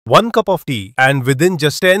1 cup of tea, and within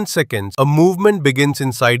just 10 seconds, a movement begins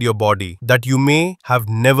inside your body that you may have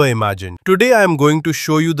never imagined. Today, I am going to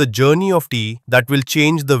show you the journey of tea that will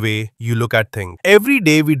change the way you look at things. Every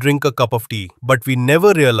day, we drink a cup of tea, but we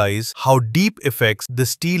never realize how deep effects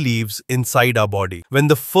this tea leaves inside our body. When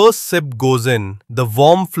the first sip goes in, the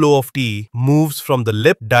warm flow of tea moves from the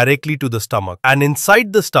lip directly to the stomach. And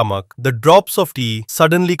inside the stomach, the drops of tea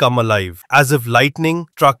suddenly come alive, as if lightning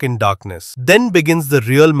struck in darkness. Then begins the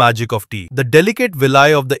real magic of tea. The delicate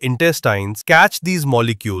villi of the intestines catch these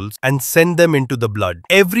molecules and send them into the blood.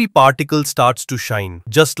 Every particle starts to shine,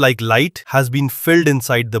 just like light has been filled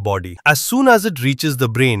inside the body. As soon as it reaches the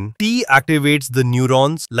brain, tea activates the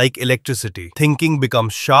neurons like electricity. Thinking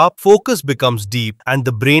becomes sharp, focus becomes deep, and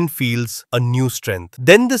the brain feels a new strength.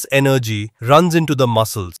 Then this energy runs into the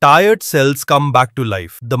muscles. Tired cells come back to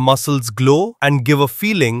life. The muscles glow and give a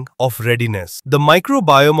feeling of readiness. The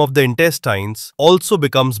microbiome of the intestines also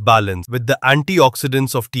becomes balanced with the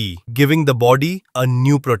antioxidants of tea, giving the body a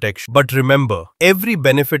new protection. But remember, every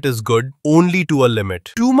benefit is good only to a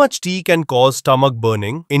limit. Too much tea can cause stomach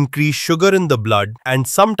burning, increase sugar in the blood, and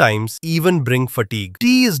sometimes even bring fatigue.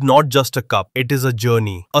 Tea is not just a cup, it is a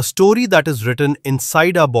journey, a story that is written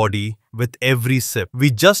inside our body with every sip.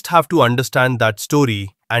 We just have to understand that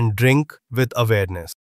story and drink with awareness.